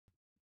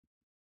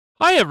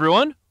Hi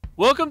everyone!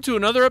 Welcome to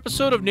another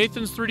episode of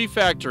Nathan's 3D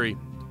Factory.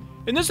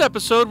 In this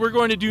episode, we're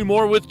going to do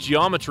more with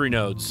geometry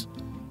nodes.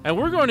 And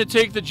we're going to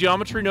take the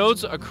geometry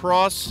nodes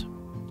across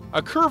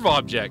a curve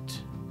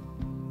object.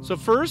 So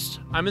first,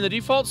 I'm in the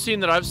default scene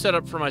that I've set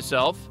up for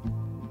myself.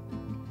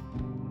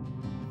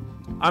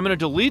 I'm going to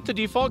delete the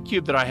default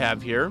cube that I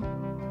have here.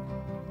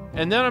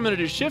 And then I'm going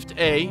to do Shift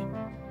A,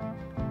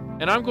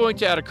 and I'm going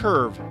to add a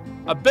curve.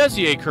 A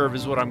Bezier curve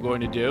is what I'm going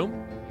to do.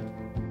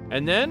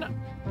 And then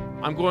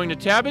I'm going to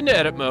tab into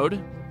edit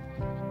mode,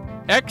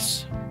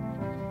 X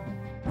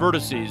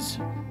vertices,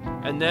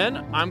 and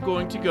then I'm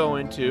going to go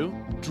into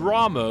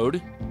draw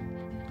mode,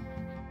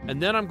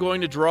 and then I'm going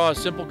to draw a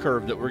simple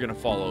curve that we're going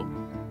to follow.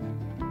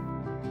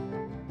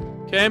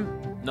 Okay,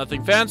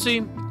 nothing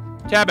fancy.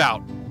 Tab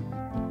out.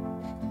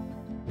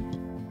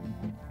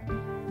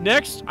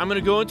 Next, I'm going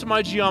to go into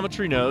my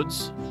geometry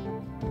nodes.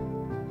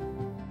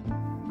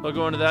 I'll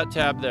go into that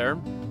tab there.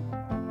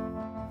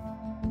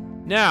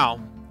 Now,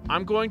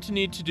 I'm going to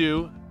need to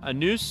do a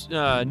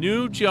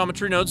new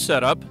geometry node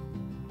setup.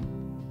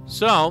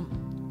 So,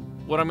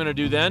 what I'm going to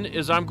do then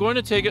is I'm going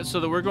to take it so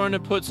that we're going to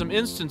put some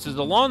instances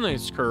along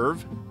this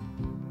curve.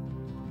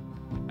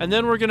 And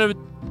then we're going to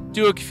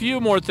do a few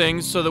more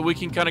things so that we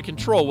can kind of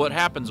control what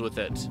happens with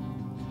it.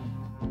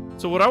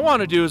 So what I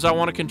want to do is I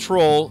want to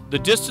control the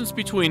distance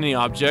between the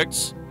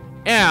objects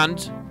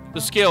and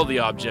the scale of the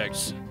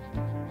objects.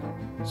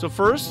 So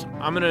first,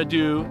 I'm going to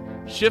do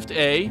Shift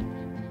A,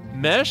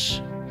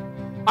 Mesh,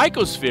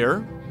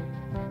 Icosphere.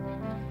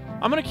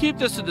 I'm going to keep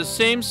this at the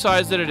same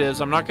size that it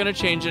is. I'm not going to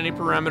change any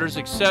parameters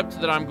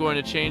except that I'm going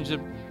to change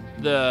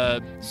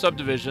the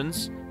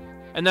subdivisions,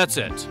 and that's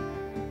it.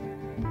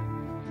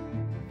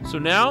 So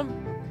now,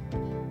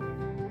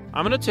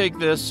 I'm going to take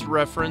this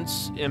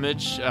reference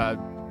image,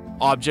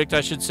 object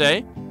I should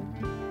say,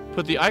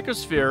 put the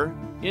icosphere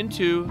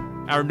into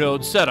our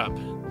node setup.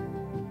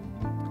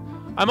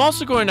 I'm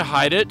also going to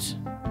hide it.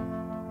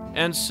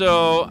 And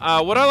so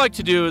what I like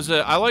to do is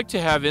I like to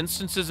have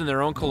instances in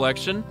their own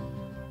collection.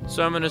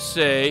 So I'm going to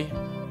say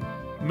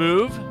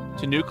move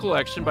to new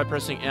collection by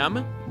pressing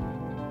M,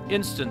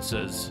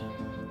 instances.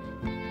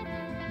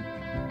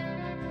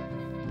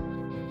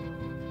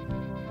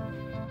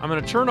 I'm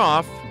going to turn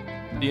off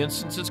the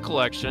instances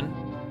collection.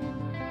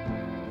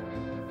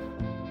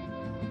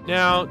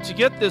 Now, to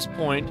get this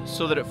point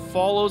so that it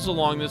follows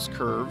along this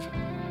curve,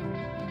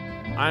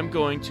 I'm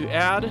going to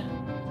add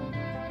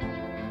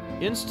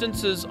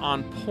instances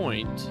on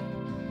point.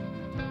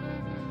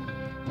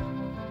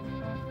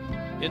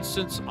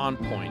 Instance on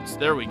points.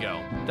 There we go.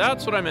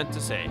 That's what I meant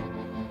to say.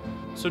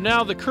 So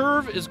now the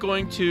curve is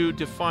going to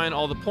define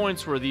all the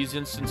points where these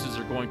instances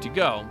are going to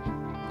go.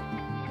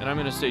 And I'm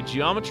going to say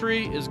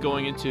geometry is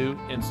going into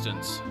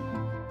instance.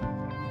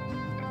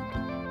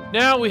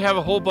 Now we have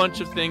a whole bunch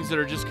of things that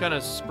are just kind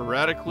of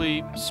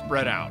sporadically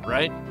spread out,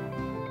 right?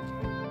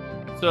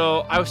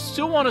 So I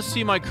still want to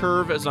see my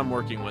curve as I'm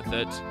working with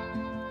it.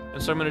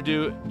 And so I'm going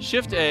to do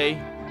Shift A,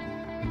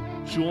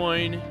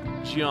 join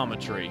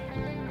geometry.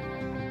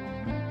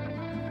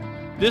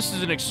 This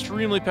is an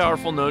extremely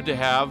powerful node to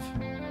have.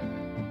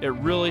 It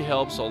really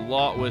helps a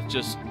lot with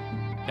just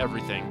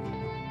everything.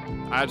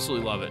 I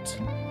absolutely love it.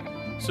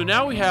 So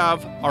now we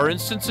have our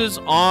instances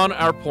on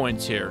our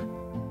points here.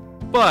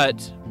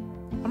 But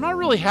I'm not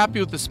really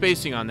happy with the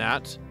spacing on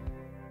that.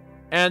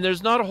 And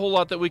there's not a whole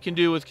lot that we can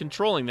do with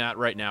controlling that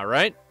right now,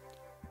 right?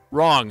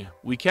 Wrong.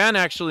 We can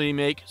actually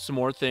make some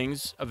more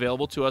things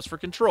available to us for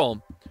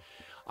control.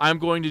 I'm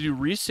going to do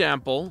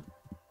resample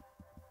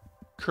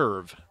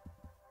curve.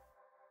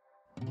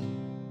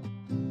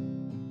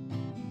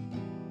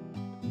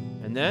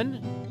 And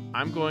then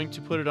I'm going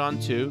to put it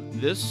onto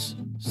this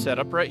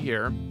setup right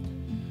here.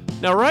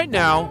 Now right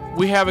now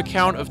we have a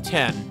count of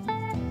 10.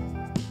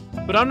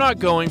 But I'm not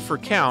going for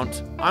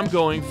count, I'm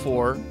going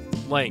for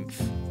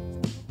length.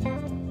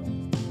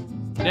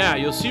 Now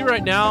you'll see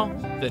right now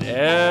that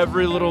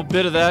every little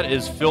bit of that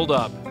is filled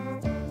up.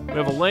 We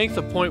have a length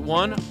of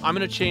 0.1. I'm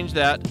going to change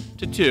that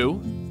to 2.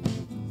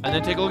 And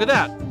then take a look at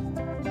that.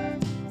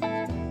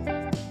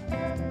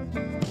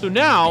 So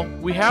now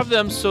we have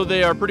them so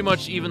they are pretty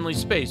much evenly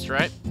spaced,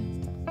 right?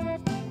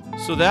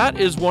 So that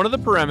is one of the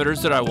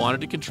parameters that I wanted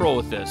to control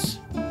with this.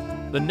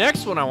 The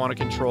next one I want to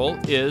control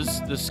is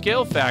the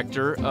scale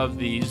factor of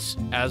these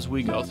as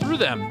we go through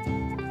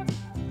them.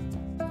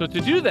 So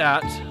to do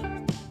that,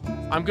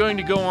 I'm going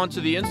to go onto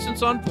the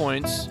instance on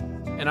points,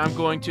 and I'm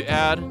going to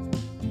add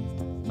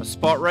a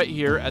spot right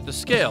here at the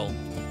scale.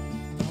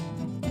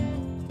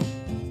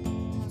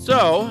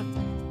 So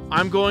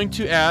I'm going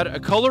to add a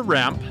color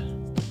ramp.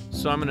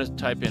 So I'm going to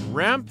type in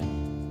ramp,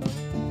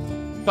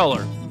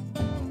 color.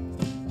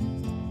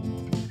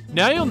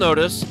 Now you'll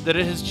notice that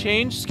it has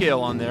changed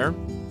scale on there,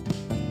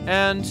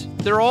 and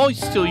they're all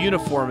still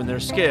uniform in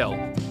their scale.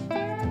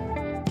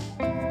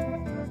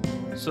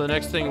 So the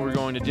next thing we're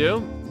going to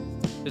do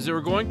is that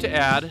we're going to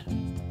add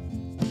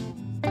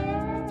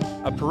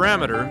a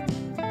parameter.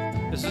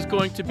 This is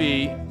going to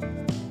be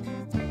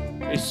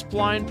a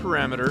spline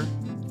parameter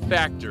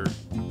factor.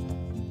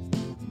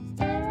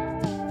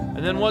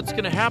 And then what's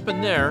going to happen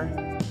there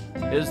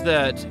is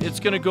that it's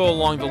going to go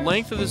along the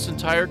length of this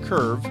entire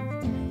curve.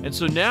 And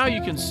so now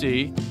you can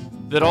see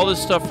that all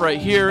this stuff right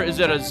here is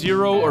at a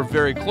 0 or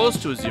very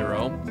close to a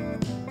 0.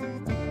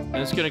 And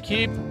it's going to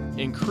keep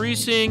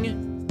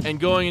increasing and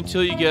going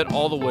until you get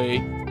all the way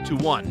to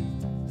 1.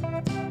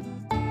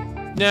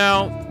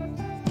 Now,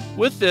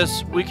 with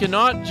this, we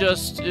cannot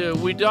just,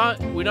 we not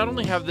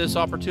only have this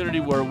opportunity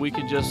where we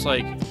can just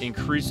like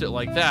increase it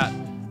like that,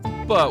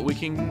 but we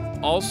can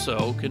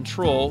also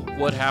control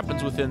what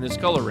happens within this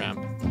color ramp.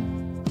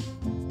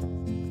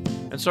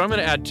 And so I'm going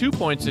to add 2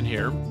 points in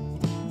here.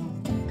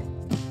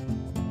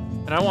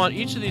 And I want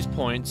each of these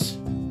points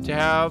to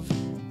have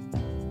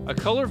a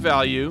color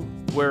value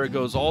where it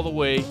goes all the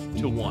way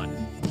to 1.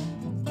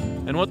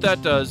 And what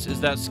that does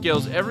is that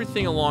scales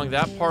everything along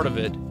that part of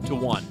it to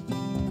 1.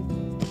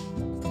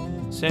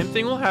 Same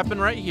thing will happen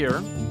right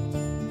here.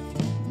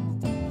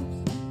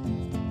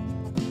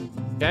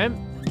 Okay?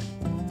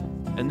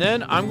 And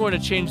then I'm going to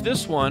change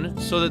this one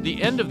so that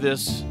the end of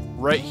this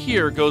right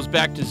here goes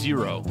back to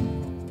 0.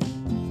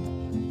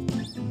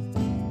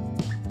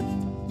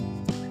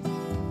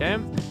 Okay?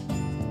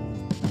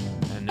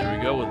 And there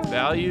we go with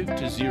value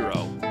to 0.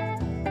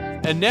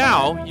 And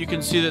now you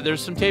can see that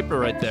there's some taper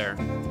right there.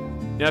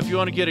 Now if you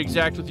want to get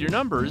exact with your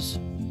numbers,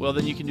 well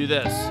then you can do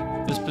this.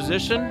 This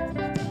position,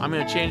 I'm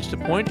going to change to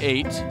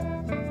 0.8.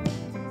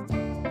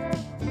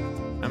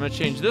 I'm going to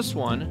change this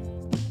one,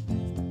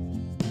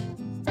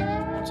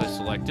 once I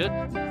select it,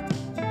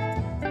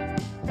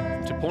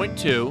 to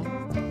 0.2.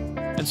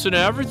 And so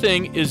now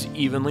everything is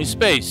evenly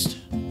spaced.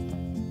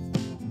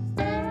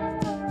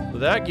 So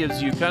that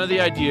gives you kind of the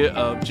idea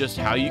of just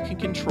how you can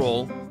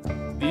control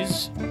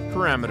these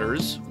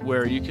parameters,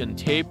 where you can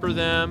taper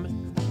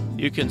them,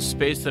 you can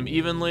space them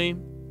evenly,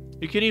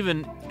 you can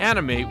even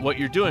animate what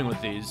you're doing with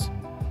these.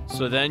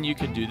 So then you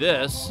can do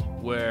this,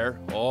 where,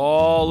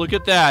 oh, look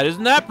at that.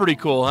 Isn't that pretty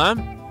cool, huh?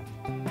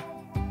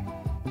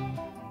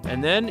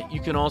 And then you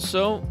can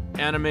also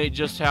animate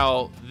just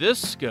how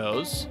this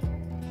goes.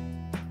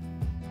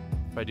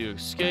 If I do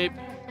escape.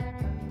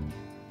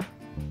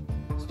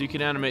 So you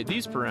can animate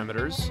these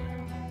parameters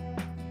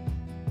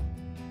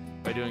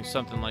by doing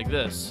something like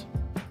this.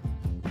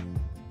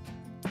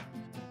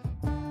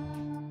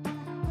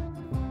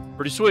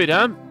 Pretty sweet,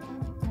 huh?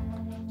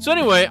 So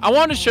anyway, I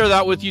wanted to share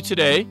that with you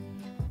today,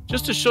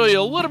 just to show you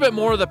a little bit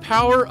more of the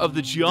power of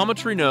the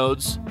geometry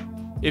nodes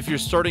if you're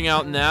starting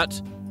out in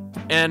that.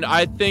 And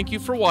I thank you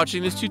for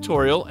watching this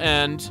tutorial,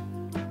 and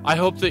I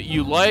hope that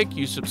you like,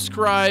 you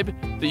subscribe,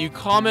 that you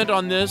comment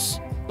on this.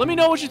 Let me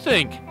know what you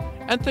think.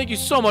 And thank you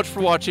so much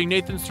for watching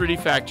Nathan's 3D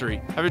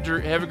Factory. Have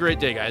a great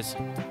day, guys.